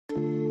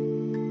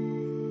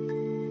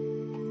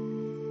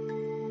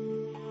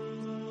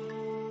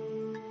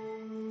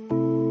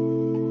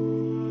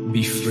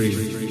Be free.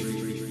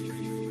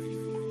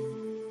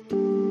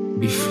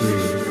 Be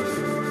free.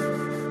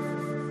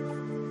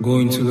 Go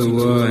into the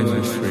world and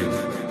be free.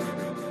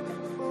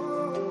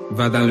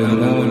 Va dans le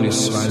monde et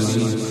sois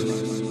libre.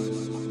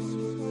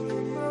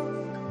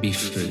 Be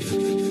free.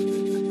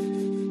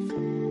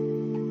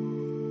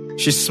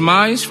 She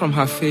smiles from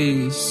her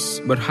face,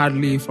 but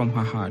hardly from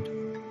her heart.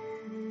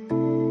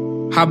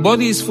 Her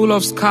body is full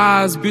of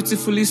scars,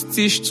 beautifully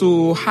stitched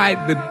to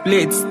hide the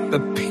blades, the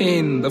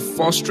pain, the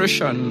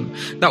frustration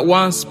that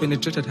once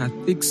penetrated her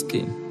thick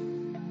skin.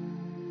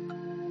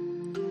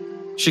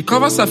 She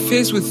covers her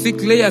face with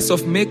thick layers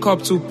of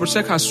makeup to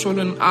protect her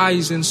swollen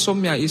eyes.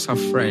 Insomnia is her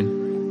friend.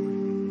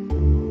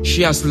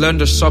 She has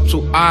learned the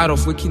subtle art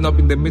of waking up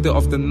in the middle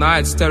of the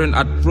night, staring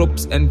at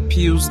ropes and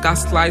pills,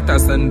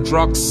 gaslighters and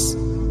drugs.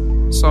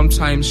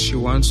 Sometimes she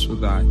wants to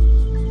die.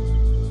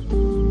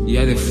 Il y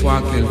a des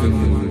fois qu'elle veut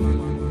mourir.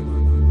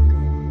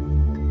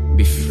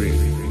 Be free.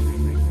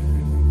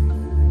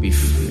 Be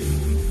free.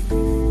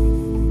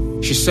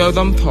 She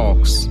seldom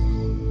talks.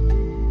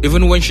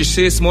 Even when she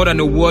says more than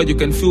a word, you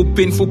can feel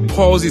painful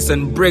pauses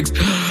and breaks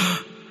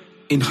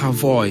in her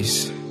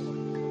voice.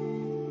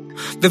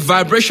 The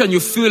vibration you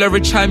feel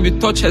every time you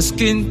touch her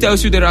skin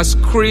tells you there are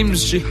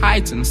screams she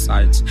hides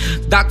inside.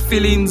 Dark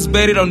feelings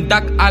buried on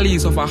dark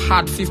alleys of her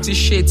heart, 50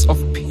 shades of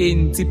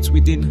pain dipped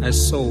within her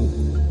soul.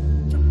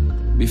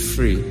 Be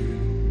free.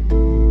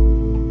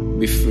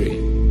 Be free.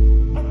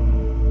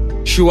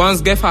 She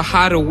once gave her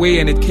heart away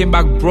and it came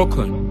back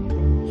broken.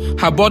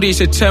 Her body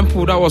is a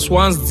temple that was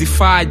once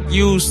defied,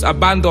 used,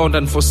 abandoned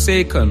and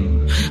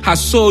forsaken. Her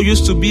soul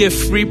used to be a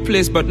free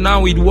place, but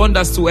now it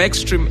wanders to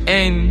extreme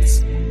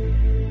ends.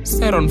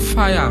 Set on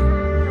fire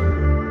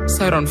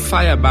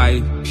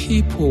by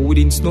people we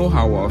didn't know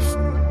how of.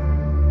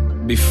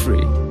 Be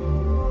free.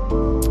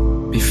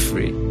 Be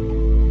free.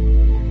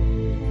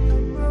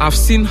 I've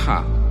seen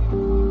her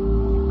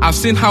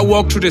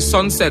walk through the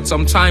sunset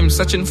sometimes,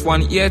 searching for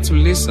an ear to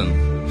listen.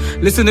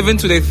 Listen even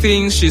to the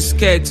things she's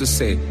scared to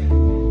say.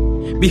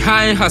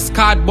 Behind her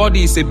scarred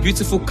body is a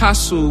beautiful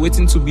castle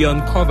waiting to be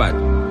uncovered.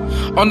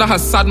 Under her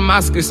sad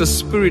mask is a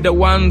spirit that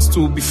wants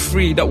to be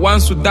free, that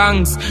wants to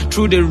dance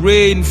through the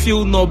rain,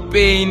 feel no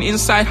pain.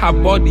 Inside her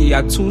body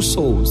are two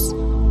souls.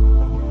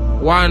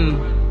 One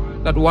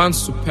that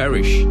wants to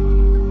perish,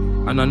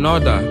 and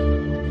another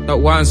that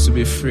wants to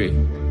be free.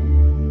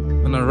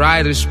 And I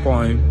write this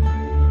poem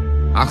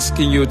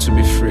asking you to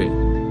be free.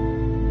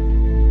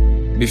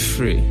 Be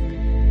free.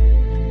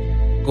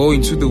 Go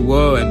into the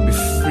world and be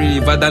free.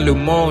 Va dans le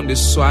monde et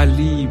sois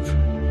libre.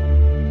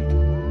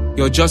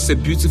 You're just a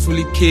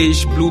beautifully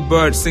caged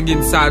bluebird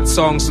singing sad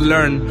songs.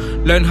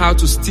 Learn how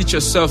to stitch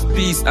yourself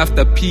piece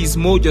after piece.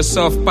 Mold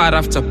yourself part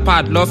after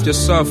part. Love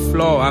yourself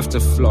floor after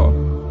floor.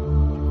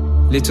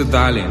 Little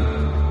darling,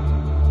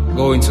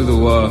 go into the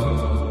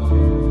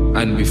world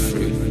and be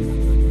free.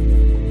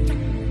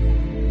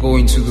 Go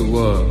into the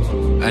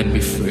world and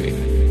be free.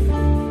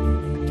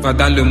 Va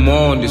dans le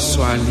monde et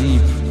sois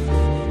libre.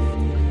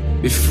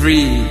 Be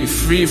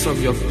free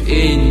from your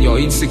pain, your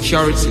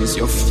insecurities,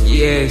 your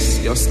fears,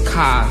 your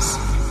scars.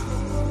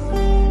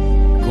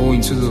 Go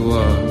into the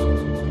world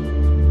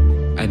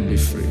and be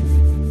free.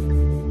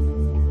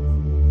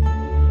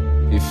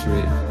 Be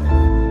free.